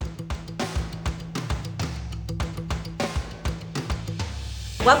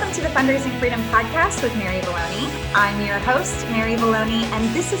Welcome to the Fundraising Freedom Podcast with Mary Baloney. I'm your host, Mary Baloney,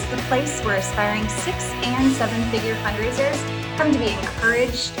 and this is the place where aspiring 6- and 7-figure fundraisers come to be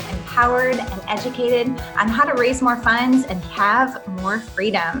encouraged, empowered, and educated on how to raise more funds and have more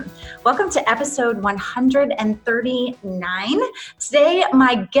freedom. Welcome to episode 139. Today,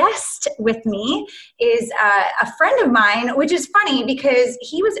 my guest with me is a friend of mine, which is funny because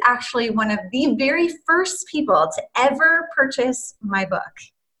he was actually one of the very first people to ever purchase my book.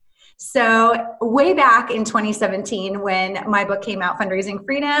 So way back in 2017, when my book came out, Fundraising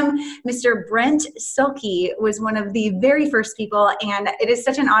Freedom, Mr. Brent Silkey was one of the very first people, and it is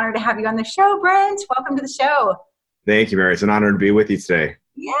such an honor to have you on the show, Brent. Welcome to the show. Thank you, Mary. It's an honor to be with you today.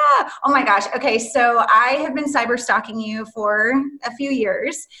 Yeah. Oh my gosh. Okay. So I have been cyber stalking you for a few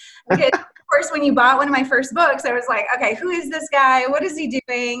years because of course, when you bought one of my first books, I was like, okay, who is this guy? What is he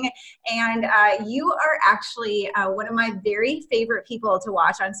doing? And you are actually one of my very favorite people to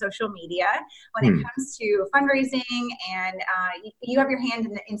watch on social media when it comes to fundraising, and you have your hand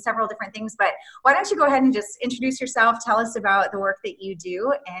in several different things, but why don't you go ahead and just introduce yourself, tell us about the work that you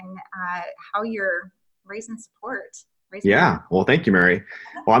do and how you're raising support. Well, thank you, Mary.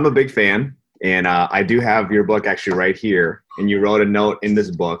 Well, I'm a big fan, and I do have your book actually right here. And you wrote a note in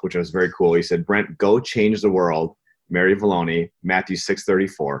this book, which was very cool. You said, Brent, go change the world, Mary Baloney, Matthew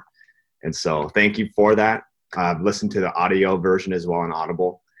 6:34. And so thank you for that. I've listened to the audio version as well on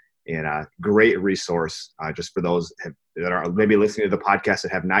Audible, and a great resource just for those that are maybe listening to the podcast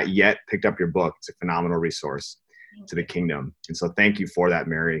that have not yet picked up your book. It's a phenomenal resource to the kingdom. And so thank you for that,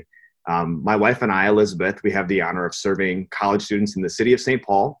 Mary. My wife and I, Elizabeth, we have the honor of serving college students in the city of St.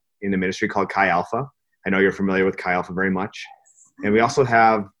 Paul in a ministry called Chi Alpha. I know you're familiar with Chi Alpha very much. And we also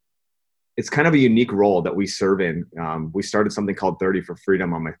have, it's kind of a unique role that we serve in. We started something called 30 for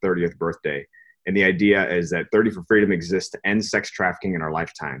Freedom on my 30th birthday. And the idea is that 30 for Freedom exists to end sex trafficking in our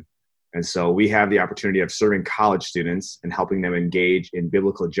lifetime. And so we have the opportunity of serving college students and helping them engage in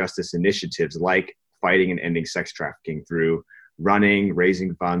biblical justice initiatives like fighting and ending sex trafficking through running,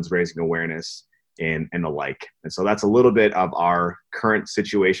 raising funds, raising awareness, and the like. And so that's a little bit of our current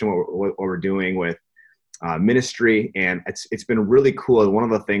situation, what we're doing with ministry. And it's been really cool. One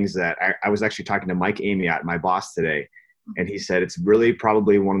of the things that I was actually talking to Mike Amiot, my boss today, and he said it's really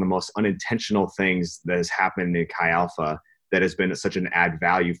probably one of the most unintentional things that has happened in Chi Alpha that has been such an add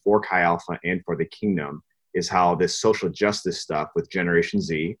value for Chi Alpha and for the kingdom, is how this social justice stuff with Generation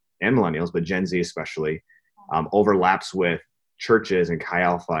Z and millennials, but Gen Z especially, overlaps with churches and Chi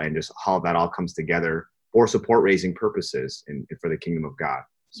Alpha, and just how that all comes together for support raising purposes and for the kingdom of God.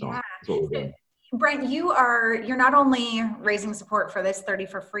 So yeah. That's what we're doing. Brent, you're not only raising support for this 30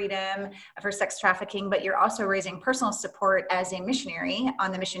 for Freedom, for sex trafficking, but you're also raising personal support as a missionary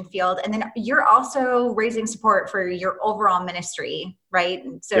on the mission field. And then you're also raising support for your overall ministry, right?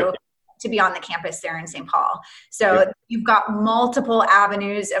 So yep. To be on the campus there in St. Paul. So yep. You've got multiple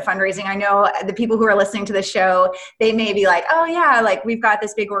avenues of fundraising. I know the people who are listening to the show, they may be like, oh yeah, like we've got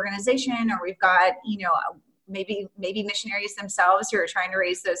this big organization, or we've got, maybe missionaries themselves who are trying to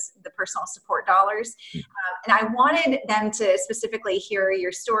raise the personal support dollars. And I wanted them to specifically hear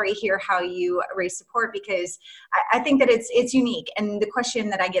your story, hear how you raise support, because I think that it's unique. And the question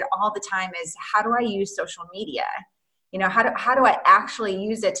that I get all the time is, how do I use social media? How do I actually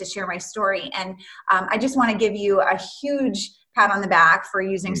use it to share my story? And I just want to give you a huge pat on the back for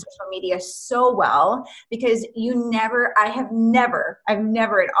using social media so well, because I've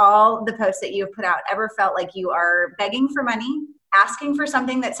never at all the posts that you've put out ever felt like you are begging for money, asking for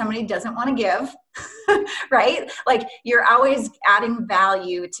something that somebody doesn't want to give, right? Like you're always adding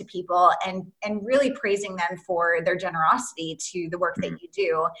value to people and really praising them for their generosity to the work that you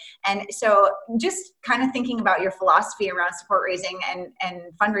do. And so just kind of thinking about your philosophy around support raising and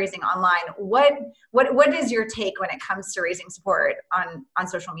fundraising online, what is your take when it comes to raising support on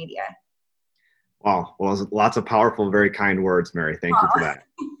social media? Well, lots of powerful, very kind words, Mary. Thank you for that.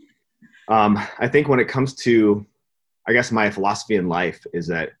 I think when it comes to, I guess my philosophy in life is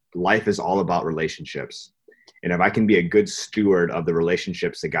that life is all about relationships. And if I can be a good steward of the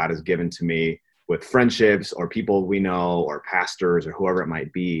relationships that God has given to me with friendships or people we know or pastors or whoever it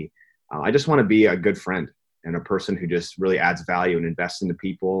might be, I just want to be a good friend and a person who just really adds value and invests into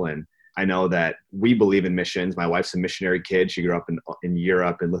people. And I know that we believe in missions. My wife's a missionary kid. She grew up in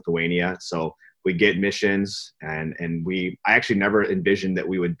Europe and Lithuania. So we get missions, and I actually never envisioned that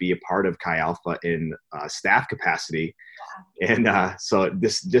we would be a part of Chi Alpha in staff capacity. And so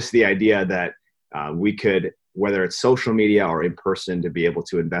just the idea that we could, whether it's social media or in person, to be able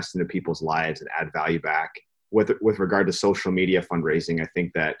to invest into people's lives and add value back. With regard to social media fundraising, I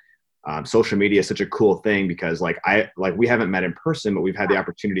think that Social media is such a cool thing because we haven't met in person, but we've had the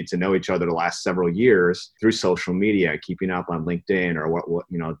opportunity to know each other the last several years through social media, keeping up on LinkedIn or what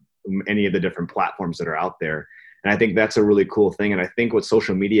any of the different platforms that are out there. And I think that's a really cool thing. And I think what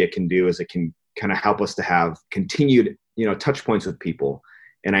social media can do is it can kind of help us to have continued, touch points with people.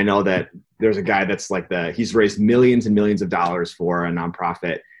 And I know that there's a guy that's he's raised millions and millions of dollars for a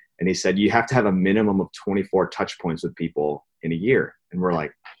nonprofit. And he said, you have to have a minimum of 24 touch points with people in a year. And we're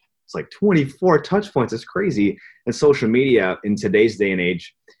like, it's like 24 touch points. It's crazy. And social media in today's day and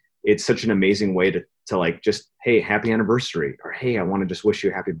age, it's such an amazing way to just, hey, happy anniversary, or hey, I want to just wish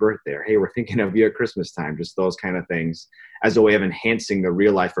you a happy birthday, or hey, we're thinking of you at Christmas time, just those kind of things as a way of enhancing the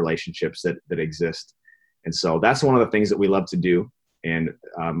real life relationships that exist. And so that's one of the things that we love to do. And,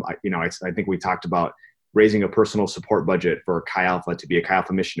 I think we talked about raising a personal support budget for Chi Alpha to be a Chi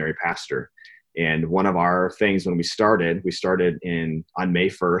Alpha missionary pastor. And one of our things when we started on May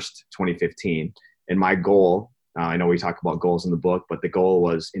 1st, 2015. And my goal, I know we talk about goals in the book, but the goal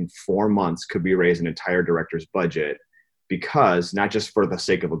was in 4 months, could we raise an entire director's budget? Because not just for the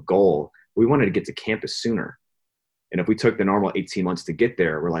sake of a goal, we wanted to get to campus sooner. And if we took the normal 18 months to get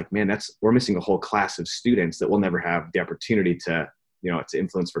there, we're like, man, we're missing a whole class of students that will never have the opportunity to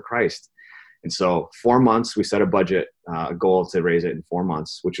influence for Christ. And so 4 months, we set a budget, a goal to raise it in 4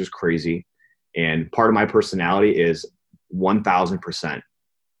 months, which was crazy. And part of my personality is 1,000%.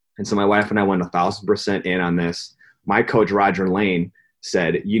 And so my wife and I went 1,000% in on this. My coach, Roger Lane,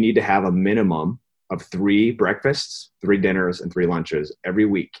 said, you need to have a minimum of 3 breakfasts, 3 dinners, and 3 lunches every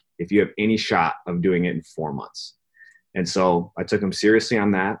week if you have any shot of doing it in 4 months. And so I took him seriously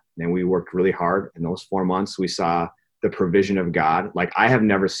on that. And we worked really hard. In those 4 months, we saw the provision of God like I have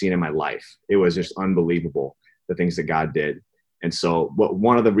never seen in my life. It was just unbelievable, the things that God did. And so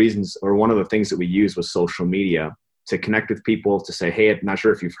one of the things that we used was social media to connect with people, to say, hey, I'm not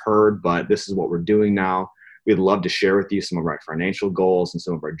sure if you've heard, but this is what we're doing now. We'd love to share with you some of our financial goals and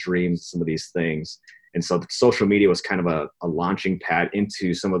some of our dreams, some of these things. And so social media was kind of a launching pad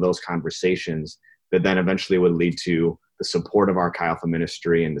into some of those conversations that then eventually would lead to the support of our Chi Alpha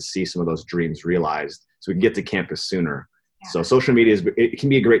ministry and to see some of those dreams realized so we can get to campus sooner. Yeah. So social media it can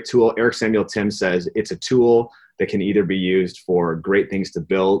be a great tool. Eric Samuel Tim says it's a tool that can either be used for great things to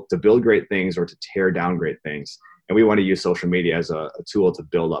build great things, or to tear down great things. And we want to use social media as a tool to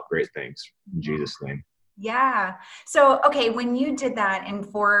build up great things in Jesus' name. Yeah. So, okay, when you did that in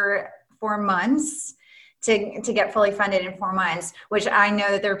 4 months, to get fully funded in 4 months, which I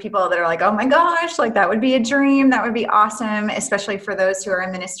know that there are people that are like, oh my gosh, like that would be a dream. That would be awesome, especially for those who are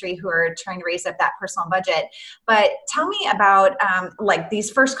in ministry who are trying to raise up that personal budget. But tell me about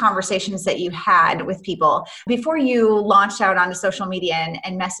these first conversations that you had with people before you launched out onto social media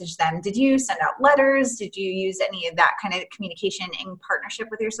and messaged them. Did you send out letters? Did you use any of that kind of communication in partnership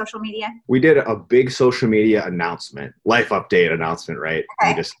with your social media? We did a big social media announcement, life update announcement, right?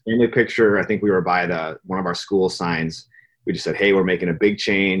 Okay. We just in the picture, I think we were by one of our school signs. We just said, hey, we're making a big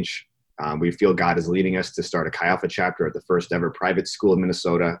change. We feel God is leading us to start a Chi Alpha chapter at the first ever private school in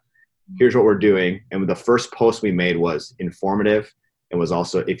Minnesota. Here's what we're doing. And the first post we made was informative, and was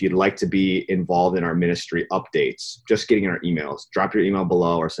also, if you'd like to be involved in our ministry updates, just getting our emails, drop your email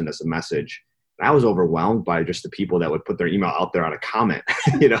below or send us a message. And I was overwhelmed by just the people that would put their email out there on a comment.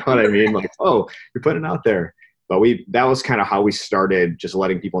 You know what I mean? Like, oh, you're putting it out there. But that was kind of how we started, just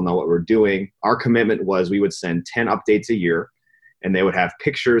letting people know what we're doing. Our commitment was we would send 10 updates a year, and they would have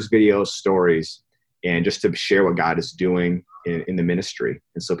pictures, videos, stories, and just to share what God is doing in the ministry.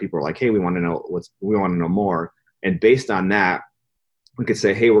 And so people are like, hey, we want to know more. And based on that, we could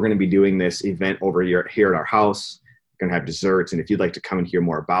say, hey, we're going to be doing this event over here at our house. We're going to have desserts. And if you'd like to come and hear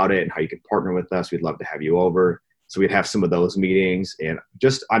more about it and how you can partner with us, we'd love to have you over. So we'd have some of those meetings. And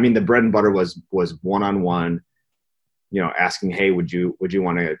the bread and butter was one-on-one, asking, hey, would you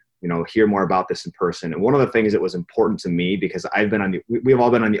want to, hear more about this in person? And one of the things that was important to me, because we've all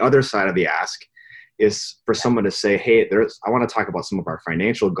been on the other side of the ask, is for someone to say, hey, I want to talk about some of our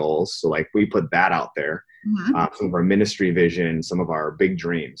financial goals. So we put that out there, some of our ministry vision, some of our big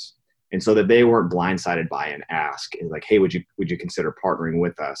dreams. And so that they weren't blindsided by an ask. It's like, hey, would you consider partnering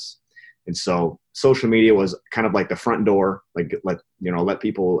with us? And so social media was kind of like the front door, let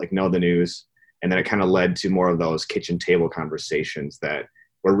people know the news. And then it kind of led to more of those kitchen table conversations that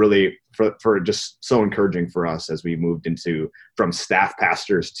were really for just so encouraging for us as we moved from staff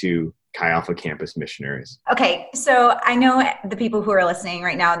pastors to Chi Alpha campus missionaries. Okay, so I know the people who are listening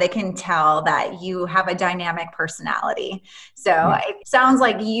right now, they can tell that you have a dynamic personality. So It sounds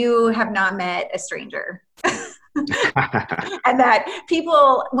like you have not met a stranger. And that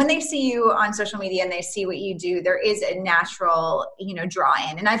people, when they see you on social media and they see what you do, there is a natural, draw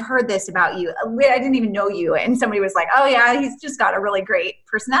in. And I've heard this about you. I didn't even know you. And somebody was like, oh yeah, he's just got a really great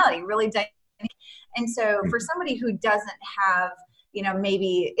personality, really dynamic. And so for somebody who doesn't have,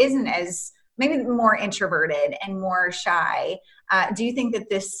 maybe isn't as, maybe more introverted and more shy, do you think that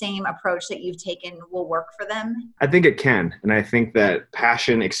this same approach that you've taken will work for them? I think it can. And I think that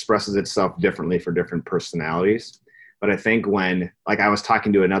passion expresses itself differently for different personalities. But I think when, like I was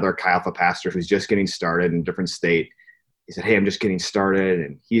talking to another Chi Alpha pastor who's just getting started in a different state, he said, hey, I'm just getting started.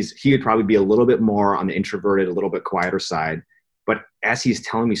 And he would probably be a little bit more on the introverted, a little bit quieter side. But as he's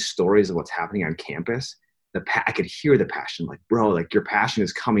telling me stories of what's happening on campus, I could hear the passion, like, bro, like your passion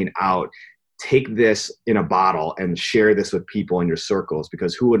is coming out. Take this in a bottle and share this with people in your circles,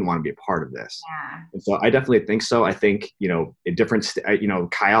 because who wouldn't want to be a part of this? Yeah. And so I definitely think so. I think, a different,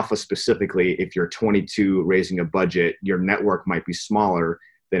 Chi Alpha specifically, if you're 22 raising a budget, your network might be smaller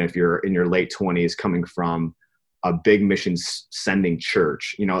than if you're in your late 20s coming from a big mission sending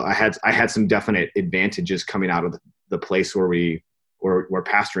church. I had some definite advantages coming out of the place where we're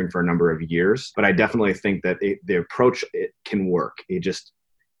pastoring for a number of years, but I definitely think that the approach, it can work. It just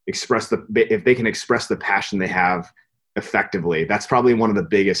if they can express the passion they have effectively, that's probably one of the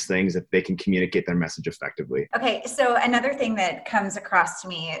biggest things, if they can communicate their message effectively. Okay. So another thing that comes across to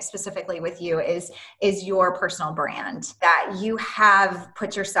me specifically with you is your personal brand, that you have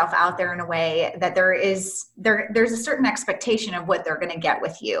put yourself out there in a way that there's a certain expectation of what they're going to get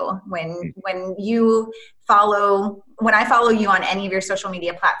with you when I follow you on any of your social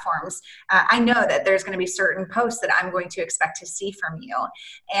media platforms. I know that there's going to be certain posts that I'm going to expect to see from you.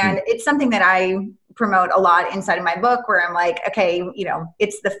 And it's something that I promote a lot inside of my book, where I'm like, okay,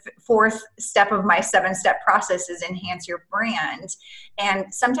 it's the fourth step of my 7-step process is enhance your brand. And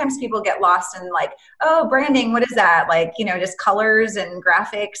sometimes people get lost in like, oh, branding, what is that? Like, just colors and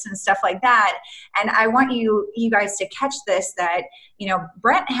graphics and stuff like that. And I want you guys to catch this, that,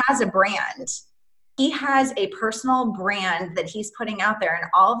 Brent has a brand. He has a personal brand that he's putting out there, and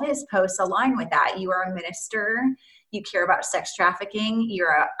all of his posts align with that. You are a minister. You care about sex trafficking.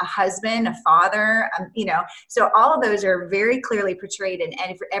 You're a husband, a father, so all of those are very clearly portrayed in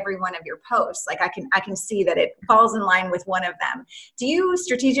every one of your posts. Like I can see that it falls in line with one of them. Do you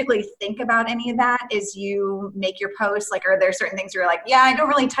strategically think about any of that as you make your posts? Like, are there certain things where you're like, yeah, I don't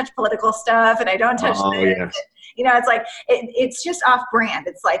really touch political stuff and I don't touch this. Yes. It's like, it's just off brand.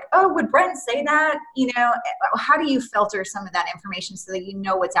 It's like, oh, would Brent say that? How do you filter some of that information so that you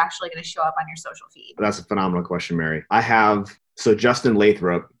know what's actually going to show up on your social feed? That's a phenomenal question, Mary. So Justin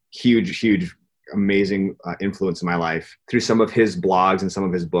Lathrop, huge, amazing influence in my life through some of his blogs and some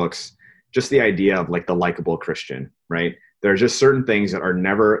of his books, just the idea of like the likable Christian, right? There are just certain things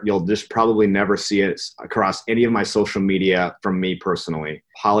that you'll just probably never see it across any of my social media from me personally.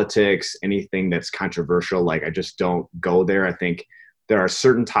 Politics, anything that's controversial, like I just don't go there. I think there are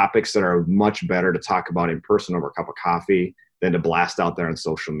certain topics that are much better to talk about in person over a cup of coffee than to blast out there on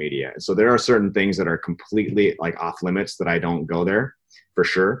social media. And so there are certain things that are completely like off limits that I don't go there for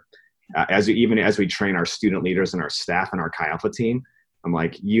sure. Even as we train our student leaders and our staff and our Chi Alpha team, I'm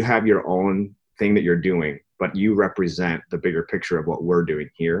like, you have your own thing that you're doing, but you represent the bigger picture of what we're doing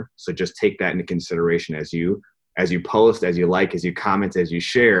here. So just take that into consideration as you post, as you like, as you comment, as you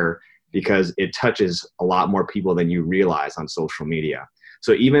share, because it touches a lot more people than you realize on social media.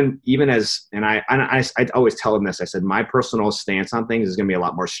 So even as, and I always tell them this, I said, my personal stance on things is going to be a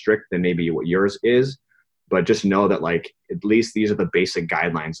lot more strict than maybe what yours is, but just know that like, at least these are the basic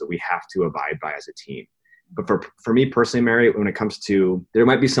guidelines that we have to abide by as a team. But for me personally, Mary, when it comes to, there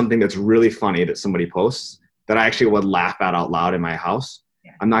might be something that's really funny that somebody posts that I actually would laugh at out loud in my house.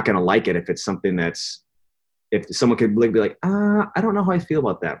 Yeah. I'm not going to like it if it's something if someone could be like, I don't know how I feel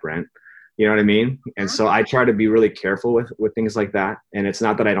about that, Brent. You know what I mean? And so I try to be really careful with things like that. And it's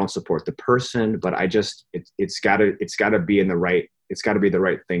not that I don't support the person, but it's gotta be the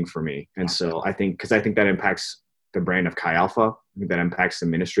right thing for me. And so I think that impacts the brand of Chi Alpha, that impacts the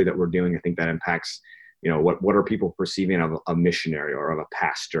ministry that we're doing. I think that impacts, what are people perceiving of a missionary or of a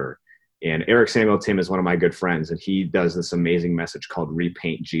pastor. And Eric Samuel Tim is one of my good friends, and he does this amazing message called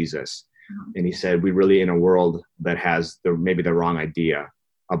Repaint Jesus. And he said, we really, in a world that has maybe the wrong idea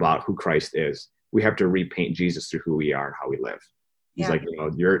about who Christ is, we have to repaint Jesus through who we are and how we live. He's like,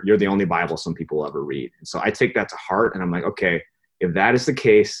 you're the only Bible some people will ever read. And so I take that to heart, and I'm like, okay, if that is the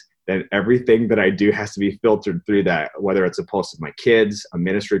case, then everything that I do has to be filtered through that, whether it's a post of my kids, a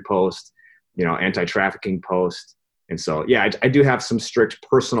ministry post, anti-trafficking post. And so, yeah, I do have some strict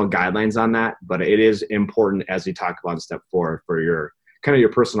personal guidelines on that, but it is important, as you talk about in step 4, for your kind of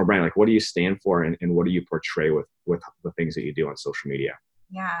your personal brand. Like, what do you stand for, and what do you portray with the things that you do on social media?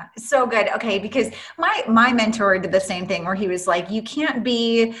 Yeah, so good. Okay, because my mentor did the same thing where he was like, you can't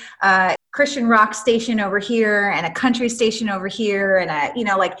be a Christian rock station over here and a country station over here, and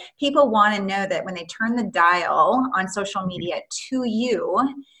like people want to know that when they turn the dial on social media to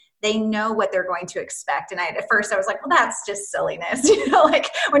you, they know what they're going to expect. And at first I was like, well, that's just silliness, like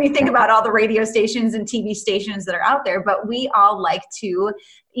when you think about all the radio stations and TV stations that are out there. But we all like to,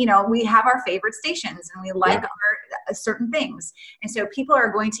 we have our favorite stations and we like our certain things. And so people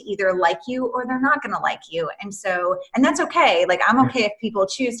are going to either like you or they're not going to like you. And that's okay. Like, I'm okay if people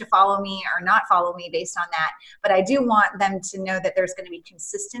choose to follow me or not follow me based on that. But I do want them to know that there's going to be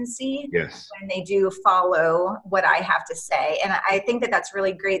consistency when they do follow what I have to say. And I think that that's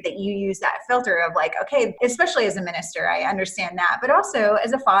really great that you use that filter of like, okay, especially as a minister, I understand that, but also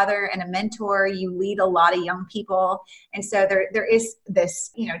as a father and a mentor, you lead a lot of young people. And so there is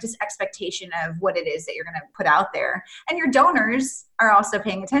this, just expectation of what it is that you're going to put out there. And your donors are also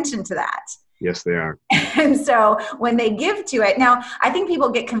paying attention to that. Yes, they are. And so when they give to it, now I think people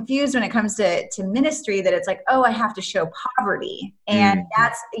get confused when it comes to ministry, that it's like, oh, I have to show poverty. And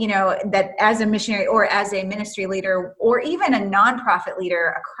that's, that as a missionary or as a ministry leader or even a nonprofit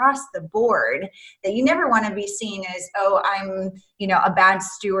leader across the board, that you never want to be seen as, oh, I'm, a bad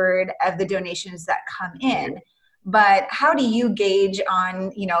steward of the donations that come in. But how do you gauge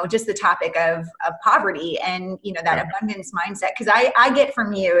on, just the topic of poverty and, that abundance mindset? Because I get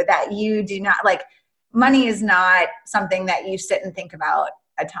from you that you do not, like, money is not something that you sit and think about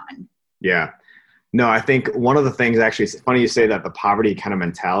a ton. Yeah. No, I think one of the things, actually, it's funny you say that, the poverty kind of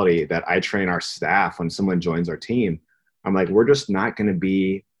mentality that I train our staff when someone joins our team. I'm like, we're not going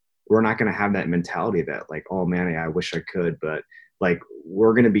to have that mentality that like, oh man, I wish I could, but like,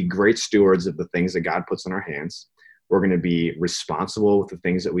 we're going to be great stewards of the things that God puts in our hands. We're going to be responsible with the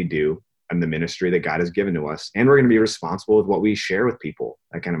things that we do and the ministry that God has given to us. And we're going to be responsible with what we share with people,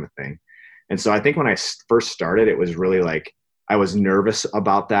 that kind of a thing. And so I think when I first started, it was really like, I was nervous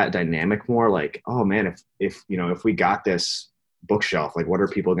about that dynamic more, like, oh man, if we got this bookshelf, like what are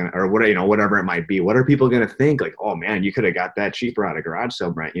people going to, or whatever it might be, what are people going to think? Like, oh man, you could have got that cheaper at a garage sale,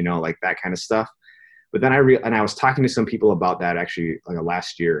 Brent, like that kind of stuff. But then I was talking to some people about that actually like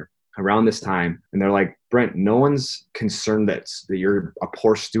last year around this time. And they're like, Brent, no one's concerned that you're a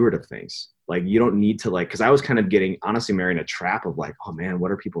poor steward of things. Like, you don't need to, like, cause I was kind of getting, honestly, Mary, in a trap of like, oh man, what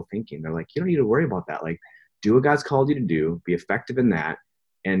are people thinking? They're like, you don't need to worry about that. Like, do what God's called you to do, be effective in that.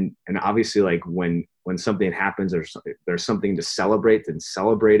 And obviously like when something happens, there's something to celebrate, then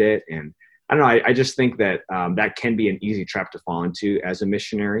celebrate it. And I don't know, I just think that that can be an easy trap to fall into as a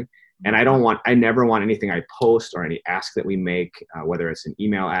missionary. And I never want anything I post or any ask that we make, whether it's an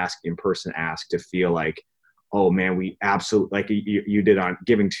email ask, in-person ask, to feel like, oh man, we absolutely, like you did on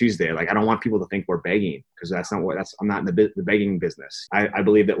Giving Tuesday. Like, I don't want people to think we're begging, because I'm not in the begging business. I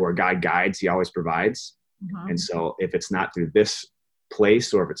believe that where God guides, he always provides. Mm-hmm. And so if it's not through this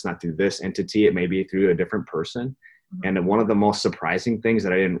place, or if it's not through this entity, it may be through a different person. Mm-hmm. And one of the most surprising things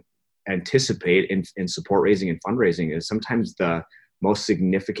that I didn't anticipate in support raising and fundraising is sometimes the most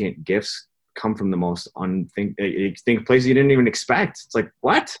significant gifts come from the most places you didn't even expect. It's like,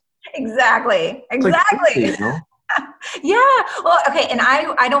 what? Exactly. Like, Yeah. Well, okay. And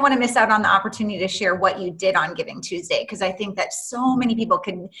I don't want to miss out on the opportunity to share what you did on Giving Tuesday, because I think that so many people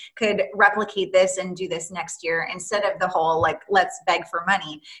could replicate this and do this next year instead of the whole, like, let's beg for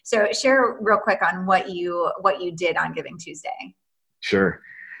money. So share real quick on what you did on Giving Tuesday. Sure.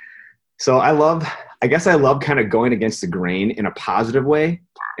 So I guess I love kind of going against the grain in a positive way.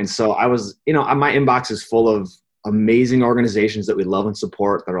 And so I was, my inbox is full of amazing organizations that we love and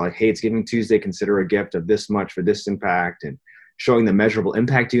support that are like, hey, it's Giving Tuesday, consider a gift of this much for this impact, and showing the measurable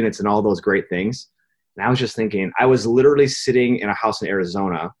impact units and all those great things. And I was just thinking, I was literally sitting in a house in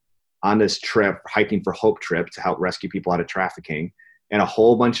Arizona on this trip, Hiking for Hope trip, to help rescue people out of trafficking. And a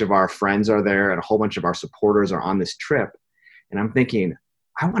whole bunch of our friends are there, and a whole bunch of our supporters are on this trip. And I'm thinking,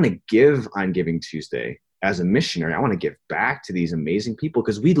 I want to give on Giving Tuesday as a missionary. I want to give back to these amazing people,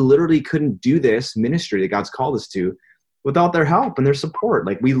 because we literally couldn't do this ministry that God's called us to without their help and their support.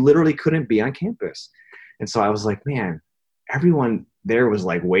 Like, we literally couldn't be on campus. And so I was like, man, everyone there was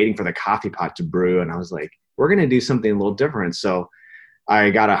like waiting for the coffee pot to brew. And I was like, we're going to do something a little different. So I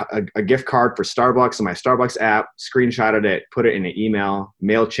got a gift card for Starbucks on my Starbucks app, screenshotted it, put it in an email,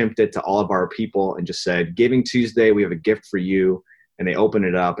 MailChimped it to all of our people, and just said, Giving Tuesday, we have a gift for you. And they opened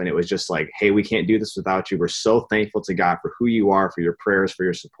it up, and it was just like, hey, we can't do this without you. We're so thankful to God for who you are, for your prayers, for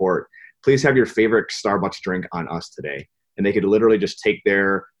your support. Please have your favorite Starbucks drink on us today. And they could literally just take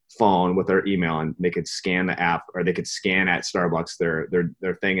their phone with their email, and they could scan the app, or they could scan at Starbucks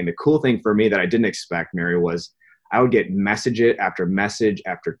their thing. And the cool thing for me that I didn't expect, Mary, was I would get message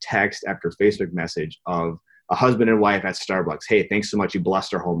after text after Facebook message of a husband and wife at Starbucks. Hey, thanks so much. You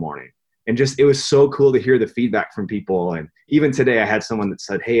blessed our whole morning. And just, it was so cool to hear the feedback from people. And even today I had someone that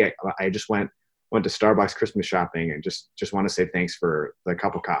said, hey, I just went to Starbucks Christmas shopping and just want to say thanks for the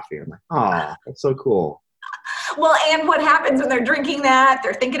cup of coffee. I'm like, oh, that's so cool. Well, and what happens when they're drinking that?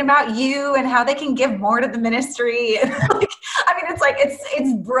 They're thinking about you and how they can give more to the ministry.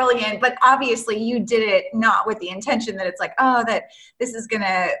 It's brilliant, but obviously you did it not with the intention that it's like, oh, that this is going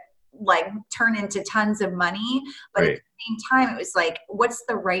to like turn into tons of money. But right. At the same time, it was like, what's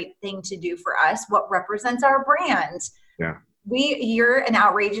the right thing to do for us? What represents our brand? Yeah. You're an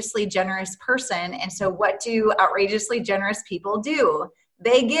outrageously generous person. And so what do outrageously generous people do?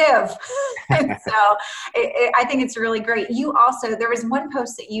 They give. And so I think it's really great. You also, there was one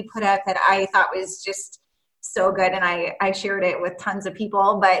post that you put up that I thought was just so good. And I shared it with tons of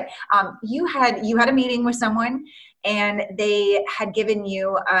people, but you had a meeting with someone and they had given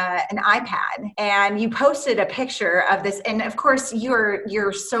you an iPad, and you posted a picture of this. And of course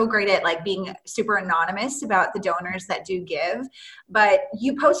you're so great at like being super anonymous about the donors that do give, but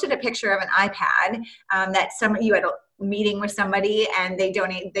you posted a picture of an iPad that you had a meeting with somebody and they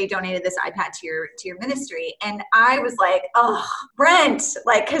donated this iPad to your ministry. And I was like, oh, Brent,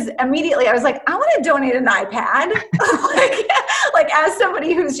 like, cause immediately I was like, I want to donate an iPad. like as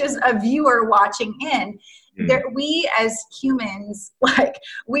somebody who's just a viewer watching in. We as humans, like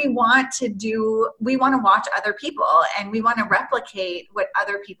we want to watch other people and we want to replicate what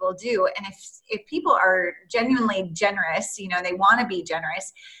other people do. And if people are genuinely generous, they want to be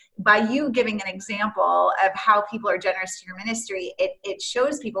generous, by you giving an example of how people are generous to your ministry, it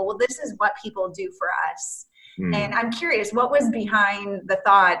shows people, well, this is what people do for us. And I'm curious, what was behind the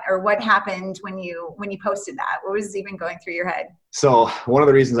thought, or what happened when you posted that? What was even going through your head? So one of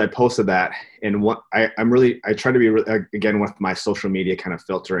the reasons I posted that, and what I try to be, again, with my social media kind of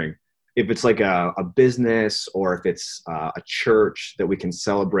filtering, if it's like a business or if it's a church that we can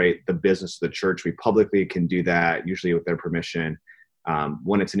celebrate the business of the church, we publicly can do that, usually with their permission.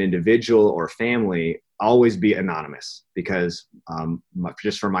 When it's an individual or family, always be anonymous, because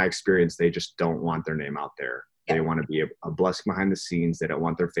just from my experience, they just don't want their name out there. They want to be a blessing behind the scenes. They don't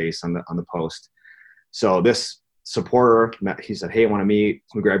want their face on the post. So this supporter, he said, hey, I want to meet.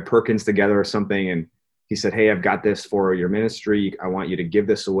 We grabbed Perkins together or something. And he said, hey, I've got this for your ministry. I want you to give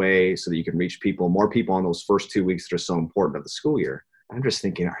this away so that you can reach more people on those first 2 weeks that are so important of the school year. I'm just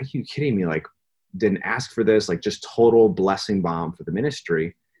thinking, are you kidding me? Like, didn't ask for this, like just total blessing bomb for the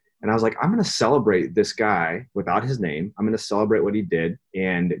ministry. And I was like, I'm going to celebrate this guy without his name. I'm going to celebrate what he did,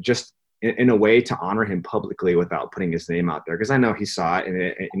 and just in a way to honor him publicly without putting his name out there. Cause I know he saw it,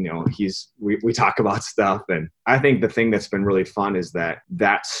 and we talk about stuff. And I think the thing that's been really fun is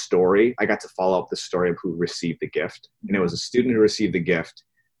that story, I got to follow up the story of who received the gift. And it was a student who received the gift.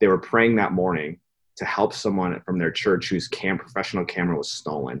 They were praying that morning to help someone from their church whose professional camera was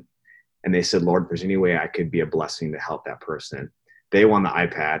stolen. And they said, Lord, if there's any way I could be a blessing to help that person. They won the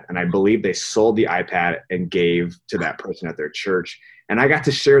iPad, and I believe they sold the iPad and gave to that person at their church. And I got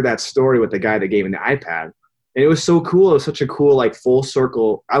to share that story with the guy that gave me the iPad. And it was so cool. It was such a cool, like, full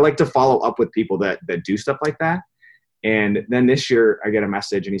circle. I like to follow up with people that do stuff like that. And then this year I get a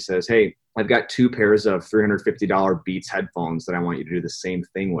message and he says, hey, I've got 2 pairs of $350 Beats headphones that I want you to do the same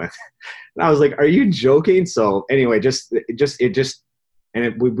thing with. And I was like, are you joking? So anyway, I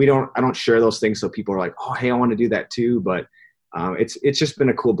don't share those things. So people are like, oh, hey, I want to do that too. But it's just been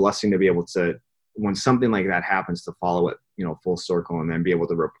a cool blessing to be able to, when something like that happens, to follow it, full circle, and then be able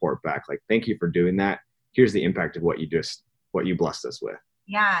to report back, like, thank you for doing that. Here's the impact of what you blessed us with.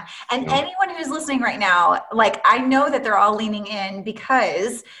 Yeah. And anyone who's listening right now, like, I know that they're all leaning in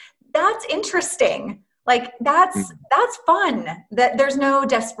because that's interesting. Like, that's fun. That there's no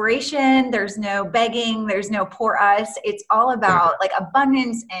desperation, there's no begging, there's no poor us. It's all about like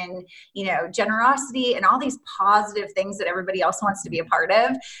abundance and, generosity and all these positive things that everybody else wants to be a part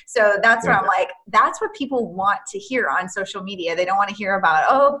of. So that's where I'm like, that's what people want to hear on social media. They don't want to hear about,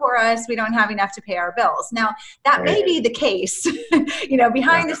 oh, poor us, we don't have enough to pay our bills. Now, that may be the case,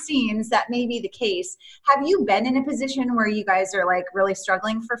 behind the scenes, that may be the case. Have you been in a position where you guys are like really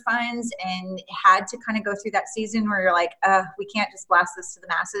struggling for funds and had to kind of go through that season where you're like, we can't just blast this to the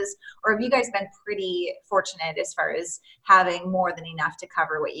masses? Or have you guys been pretty fortunate as far as having more than enough to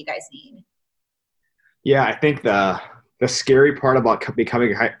cover what you guys need? Yeah, I think the scary part about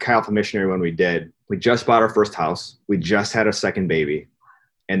becoming a Chi Alpha missionary, when we just bought our first house, we just had a second baby,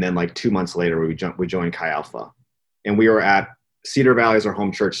 and then like 2 months later we joined Chi Alpha, and we were at Cedar Valley is our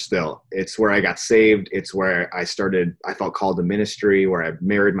home church still. It's where I got saved. It's where I felt called to ministry, where I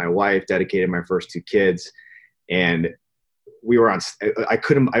married my wife, dedicated my first 2 kids. And I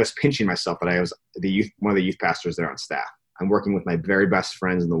was pinching myself that I was one of the youth pastors there on staff. I'm working with my very best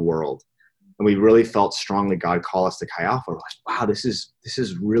friends in the world. And we really felt strongly God call us to Chi Alpha. We're like, wow, this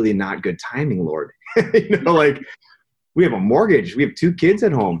is really not good timing, Lord. Like we have a mortgage, we have 2 kids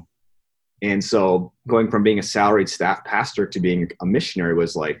at home. And so going from being a salaried staff pastor to being a missionary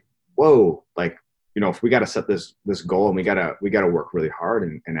was like, whoa, like, if we got to set this goal, and we got to work really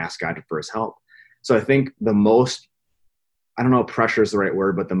hard and ask God for his help. So I think the most, I don't know if pressure is the right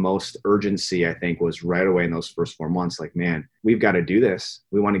word, but the most urgency, I think, was right away in those first 4 months. Like, man, we've got to do this.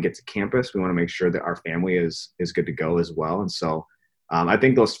 We want to get to campus. We want to make sure that our family is good to go as well. And so I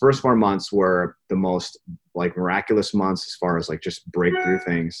think those first 4 months were the most like miraculous months as far as like just breakthrough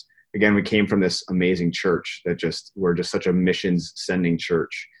things. Again, we came from this amazing church that we're just such a missions sending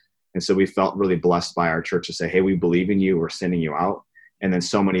church. And so we felt really blessed by our church to say, hey, we believe in you. We're sending you out. And then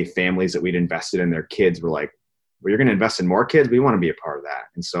so many families that we'd invested in their kids were like, well, you're going to invest in more kids. We want to be a part of that.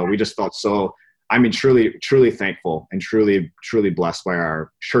 And so we just felt truly, truly thankful and truly, truly blessed by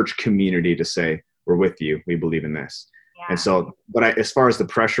our church community to say, we're with you. We believe in this. Yeah. And so, but as far as the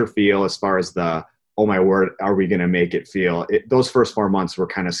pressure feel, as far as the, oh my word, are we going to make it feel? Those first 4 months were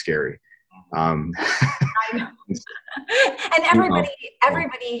kind of scary. I know. And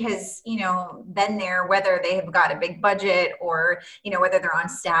everybody has, been there, whether they have got a big budget or, whether they're on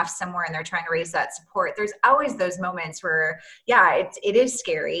staff somewhere and they're trying to raise that support. There's always those moments where, it is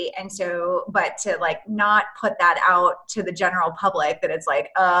scary. And so, but to like not put that out to the general public that it's like,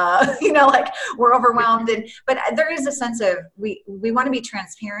 like we're overwhelmed. But there is a sense of, we want to be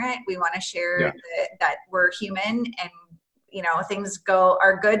transparent. We want to share that we're human, and things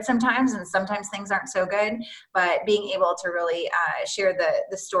are good sometimes, and sometimes things aren't so good, but being able to really share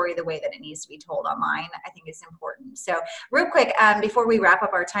the story the way that it needs to be told online, I think is important. So real quick, before we wrap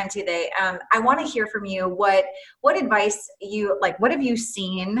up our time today, I want to hear from you what advice what have you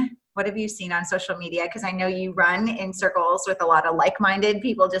seen? What have you seen on social media? Because I know you run in circles with a lot of like-minded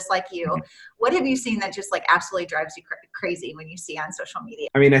people just like you. Mm-hmm. What have you seen that just like absolutely drives you crazy when you see on social media?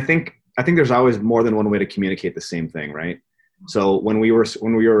 I mean, I think there's always more than one way to communicate the same thing, right? So when we were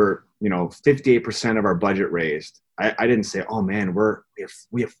 58% of our budget raised, I didn't say, oh man,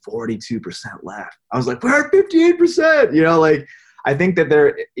 we have 42% left. I was like, we're at 58%. I think that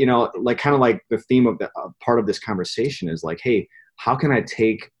there, kind of like the theme of the part of this conversation is like, hey, how can I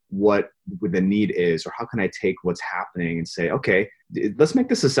take what the need is, or how can I take what's happening and say, okay, let's make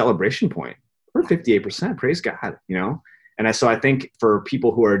this a celebration point. We're 58%, praise God, And so I think for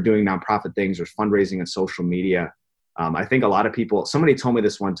people who are doing nonprofit things or fundraising on social media, I think a lot of people, somebody told me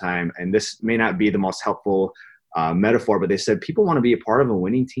this one time, and this may not be the most helpful metaphor, but they said people want to be a part of a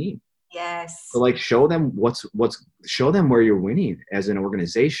winning team. Yes. So like show them show them where you're winning as an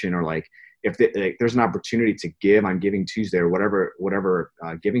organization, or like if there's an opportunity to give on Giving Tuesday or whatever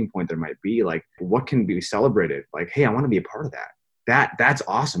giving point there might be, like what can be celebrated? Like, hey, I want to be a part of that. That's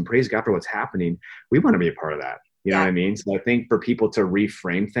awesome. Praise God for what's happening. We want to be a part of that. You know what I mean? So I think for people to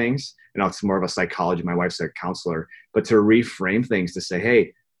reframe things, it's more of a psychology. My wife's a counselor, but to reframe things to say,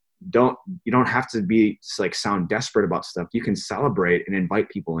 hey, you don't have to sound desperate about stuff. You can celebrate and invite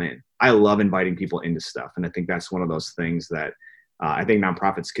people in. I love inviting people into stuff. And I think that's one of those things that I think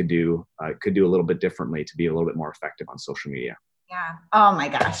nonprofits could do a little bit differently to be a little bit more effective on social media. Yeah. Oh my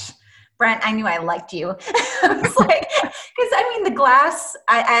gosh. Brent, I knew I liked you. It's like, because the glass,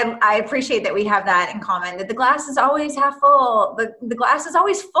 I appreciate that we have that in common, that the glass is always half full. The glass is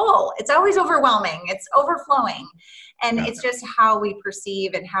always full. It's always overwhelming. It's overflowing. And it's just how we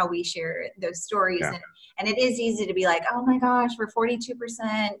perceive and how we share those stories. Yeah. And it is easy to be like, oh my gosh, we're 42%,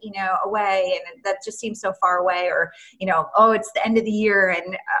 away. And that just seems so far away, or, oh, it's the end of the year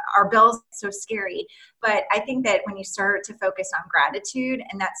and our bills are so scary. But I think that when you start to focus on gratitude,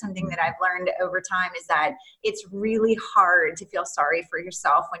 and that's something that I've learned over time, is that it's really hard to feel sorry for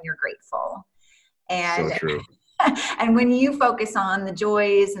yourself when you're grateful. And so true. And when you focus on the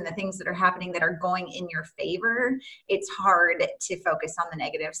joys and the things that are happening that are going in your favor, it's hard to focus on the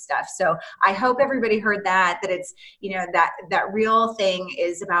negative stuff. So I hope everybody heard that it's, that real thing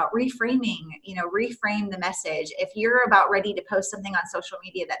is about reframing, reframe the message. If you're about ready to post something on social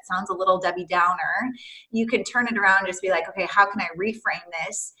media that sounds a little Debbie Downer, you can turn it around and just be like, okay, how can I reframe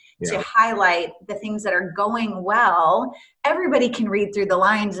this to highlight the things that are going well? Everybody can read through the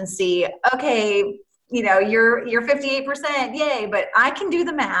lines and see, okay, you're 58%, yay, but I can do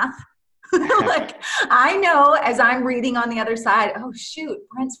the math. Like, I know as I'm reading on the other side, oh shoot,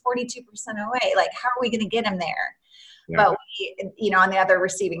 Brent's 42% away. Like, how are we going to get him there? but we, on the other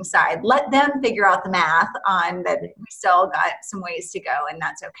receiving side, let them figure out the math on that. We still got some ways to go, and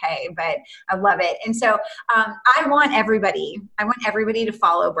that's okay, but I love it. And so I want everybody to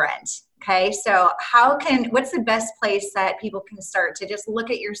follow Brent. Okay. So what's the best place that people can start to just look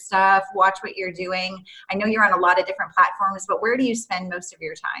at your stuff, watch what you're doing? I know you're on a lot of different platforms, but where do you spend most of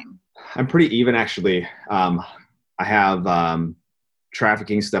your time? I'm pretty even, actually. I have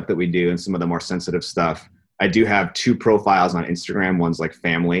trafficking stuff that we do and some of the more sensitive stuff. I do have 2 profiles on Instagram. One's like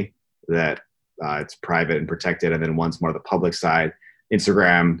family, that it's private and protected. And then one's more the public side,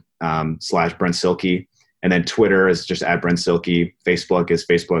 Instagram / Brent Silkey. And then Twitter is just at Brent Silkey. Facebook is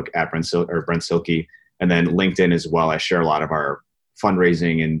Facebook at Brent Silkey. And then LinkedIn as well. I share a lot of our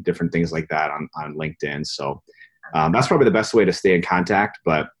fundraising and different things like that on LinkedIn. So that's probably the best way to stay in contact.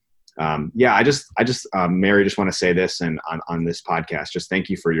 But I just Mary, just want to say this, and on this podcast, just thank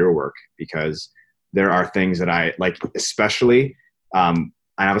you for your work, because there are things that I like, especially, and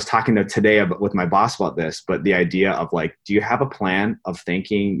I was talking today with my boss about this, but the idea of like, do you have a plan of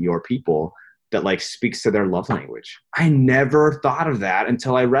thanking your people that like speaks to their love language? I never thought of that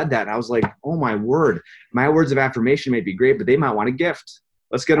until I read that. And I was like, oh my word, my words of affirmation may be great, but they might want a gift.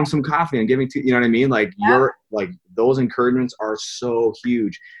 Let's get them some coffee and giving to, you know what I mean? Like those encouragements are so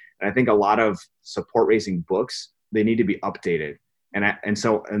huge. And I think a lot of support raising books, they need to be updated. And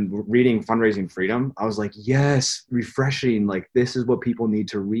reading Fundraising Freedom, I was like, yes, refreshing. Like, this is what people need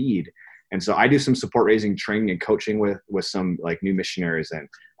to read. And so I do some support raising training and coaching with some like new missionaries. And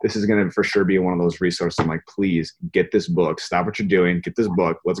this is going to for sure be one of those resources. I'm like, please get this book, stop what you're doing, get this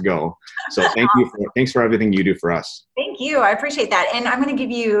book, let's go. So thanks for everything you do for us. Thank you. I appreciate that. And I'm going to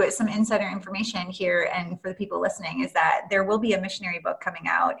give you some insider information here. And for the people listening, is that there will be a missionary book coming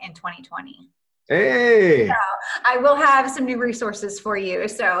out in 2020. Hey, so I will have some new resources for you.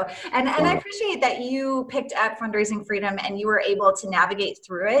 So, and I appreciate that you picked up Fundraising Freedom and you were able to navigate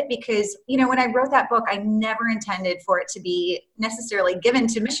through it, because, when I wrote that book, I never intended for it to be necessarily given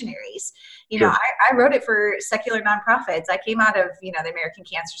to missionaries. I wrote it for secular nonprofits. I came out of, the American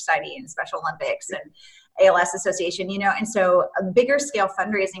Cancer Society and Special Olympics and ALS Association, and so a bigger scale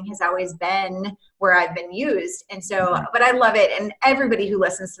fundraising has always been where I've been used. And so, but I love it. And everybody who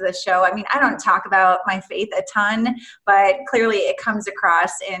listens to this show, I mean, I don't talk about my faith a ton, but clearly it comes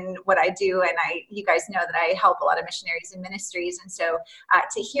across in what I do. And you guys know that I help a lot of missionaries and ministries. And so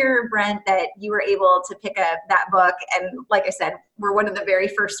to hear, Brent, that you were able to pick up that book, and like I said, we're one of the very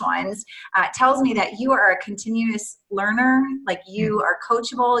first ones, tells me that you are a continuous learner. Like, you are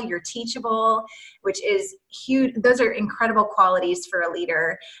coachable, you're teachable, which is huge. Those are incredible qualities for a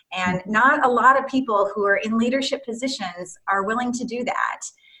leader. And not a lot of people who are in leadership positions are willing to do that.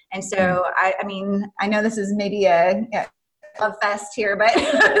 And so, I mean, I know this is maybe a love fest here, but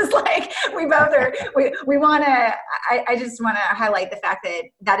it's like we both are, we want to, I just want to highlight the fact that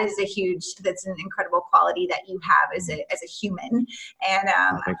that's an incredible quality that you have as a human. And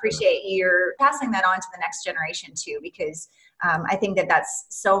I appreciate you're passing that on to the next generation too, because I think that that's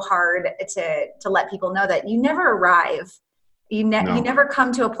so hard to let people know that you never arrive. You never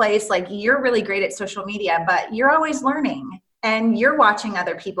come to a place like, you're really great at social media, but you're always learning and you're watching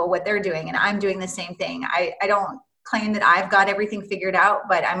other people, what they're doing. And I'm doing the same thing. I don't claim that I've got everything figured out,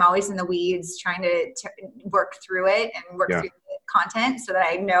 but I'm always in the weeds trying to work through it and work through the content so that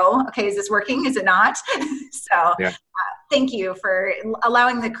I know, okay, is this working? Is it not? So thank you for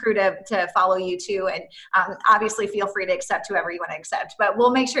allowing the crew to follow you too. And obviously feel free to accept whoever you want to accept, but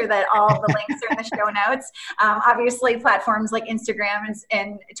we'll make sure that all the links are in the show notes. Obviously platforms like Instagram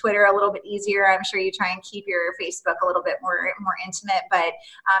and Twitter are a little bit easier. I'm sure you try and keep your Facebook a little bit more intimate, but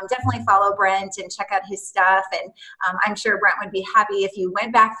definitely follow Brent and check out his stuff. And I'm sure Brent would be happy if you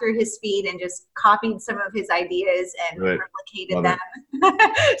went back through his feed and just copied some of his ideas and replicated them.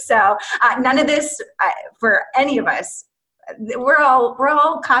 So none of this for any of us. We're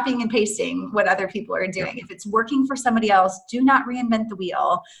all copying and pasting what other people are doing. If it's working for somebody else, do not reinvent the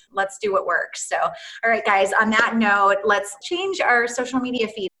wheel. Let's do what works. So, all right, guys, on that note, let's change our social media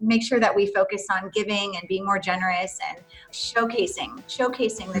feed. Make sure that we focus on giving and being more generous and showcasing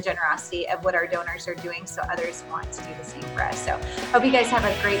the generosity of what our donors are doing so others want to do the same for us. So hope you guys have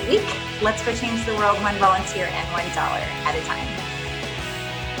a great week. Let's go change the world one volunteer and $1 at a time.